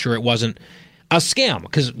research to make sure it wasn't a scam,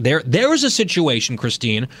 because there is a situation,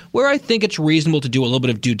 Christine, where I think it's reasonable to do a little bit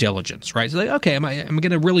of due diligence, right? So like, okay, am I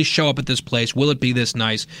going to really show up at this place? Will it be this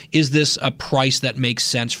nice? Is this a price that makes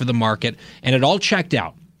sense for the market? And it all checked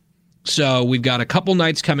out. So we've got a couple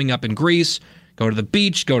nights coming up in Greece, go to the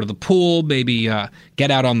beach, go to the pool, maybe get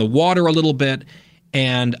out on the water a little bit.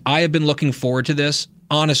 And I have been looking forward to this,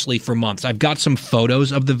 honestly, for months. I've got some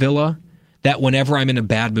photos of the villa that whenever I'm in a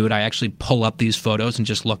bad mood, I actually pull up these photos and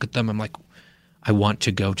just look at them. I'm like, I want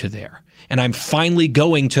to go to there. and I'm finally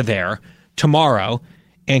going to there tomorrow.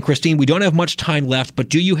 And Christine, we don't have much time left, but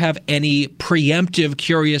do you have any preemptive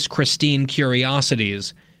Curious Christine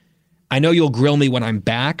curiosities? I know you'll grill me when I'm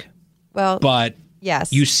back, but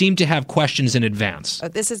yes, you seem to have questions in advance. Oh,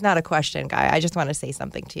 this is not a question, Guy. I just want to say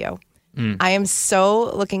something to you. I am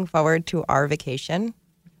so looking forward to our vacation.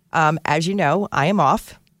 As you know, I am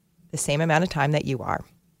off the same amount of time that you are.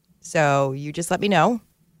 So you just let me know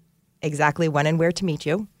exactly when and where to meet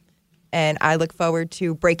you. And I look forward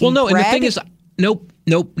to breaking bread. And the thing is, nope.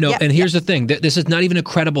 Yeah, and here's the thing. This is not even a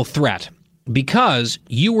credible threat because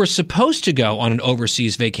you were supposed to go on an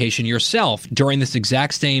overseas vacation yourself during this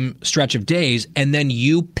exact same stretch of days, and then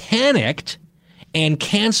you panicked and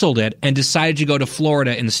canceled it and decided to go to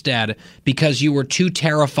Florida instead because you were too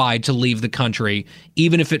terrified to leave the country,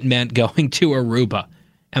 even if it meant going to Aruba.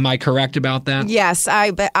 Am I correct about that? Yes,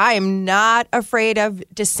 but I am not afraid of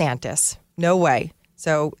DeSantis. No way.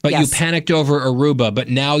 So, but yes. You panicked over Aruba, but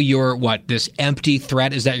now you're, this empty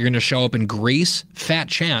threat is that you're going to show up in Greece? Fat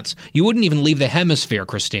chance. You wouldn't even leave the hemisphere,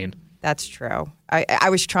 Christine. That's true. I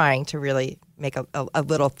was trying to really make a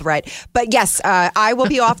little threat. But yes, I will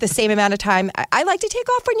be off the same amount of time. I like to take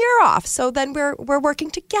off when you're off, so then we're working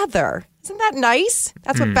together. Isn't that nice?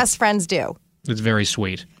 That's what best friends do. It's very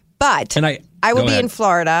sweet. But and I will be in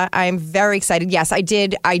Florida. I'm very excited. Yes, I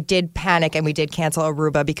did panic and we did cancel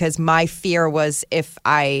Aruba because my fear was if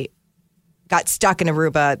I got stuck in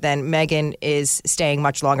Aruba, then Megan is staying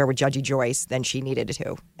much longer with Judgy Joyce than she needed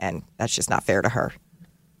to. And that's just not fair to her.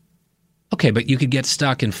 Okay, but you could get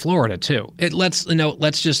stuck in Florida too. Let's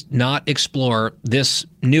just not explore this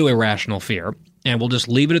new irrational fear. And we'll just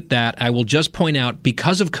leave it at that. I will just point out,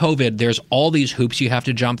 because of COVID, there's all these hoops you have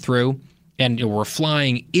to jump through. And we're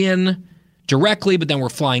flying in directly, but then we're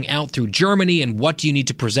flying out through Germany. And what do you need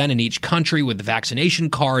to present in each country with the vaccination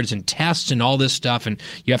cards and tests and all this stuff? And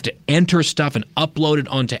you have to enter stuff and upload it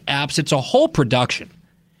onto apps. It's a whole production.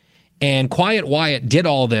 And Quiet Wyatt did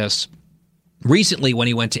all this recently when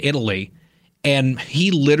he went to Italy. And he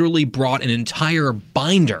literally brought an entire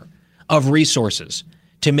binder of resources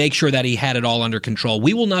to make sure that he had it all under control.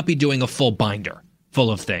 We will not be doing a full binder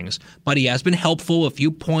full of things, but he has been helpful. A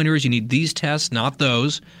few pointers. You need these tests, not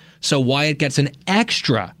those. So Wyatt gets an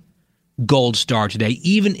extra gold star today,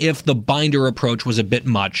 even if the binder approach was a bit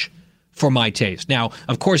much for my taste. Now,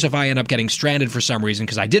 of course, if I end up getting stranded for some reason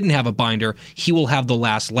because I didn't have a binder, he will have the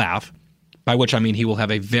last laugh, by which I mean he will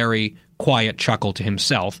have a very quiet chuckle to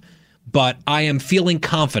himself. But I am feeling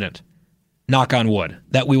confident, knock on wood,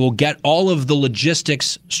 that we will get all of the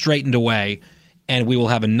logistics straightened away and we will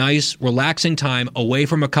have a nice, relaxing time away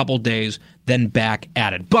from a couple days, then back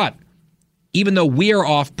at it. But even though we are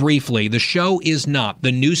off briefly, the show is not.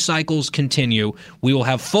 The news cycles continue. We will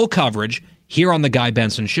have full coverage here on The Guy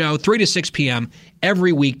Benson Show, 3 to 6 p.m.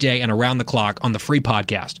 every weekday and around the clock on the free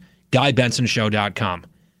podcast, GuyBensonShow.com.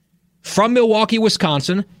 From Milwaukee,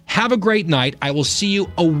 Wisconsin, have a great night. I will see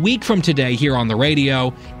you a week from today here on the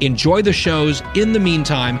radio. Enjoy the shows in the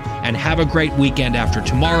meantime, and have a great weekend after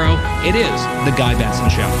tomorrow. It is The Guy Benson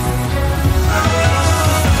Show.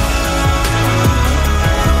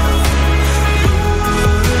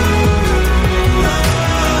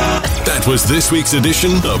 That was this week's edition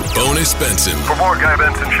of Bonus Benson. For more Guy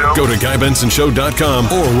Benson Show, go to GuyBensonShow.com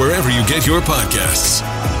or wherever you get your podcasts.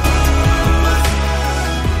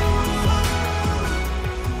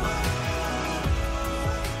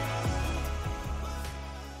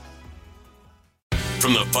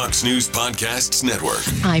 From the Fox News Podcasts Network.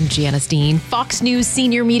 I'm Janice Dean, Fox News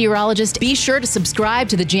senior meteorologist. Be sure to subscribe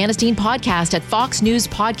to the Janice Dean podcast at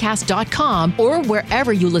foxnewspodcast.com or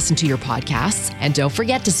wherever you listen to your podcasts. And don't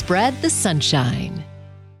forget to spread the sunshine.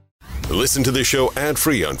 Listen to the show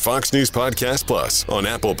ad-free on Fox News Podcast Plus, on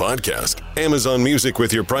Apple Podcast, Amazon Music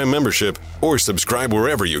with your Prime membership, or subscribe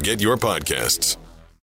wherever you get your podcasts.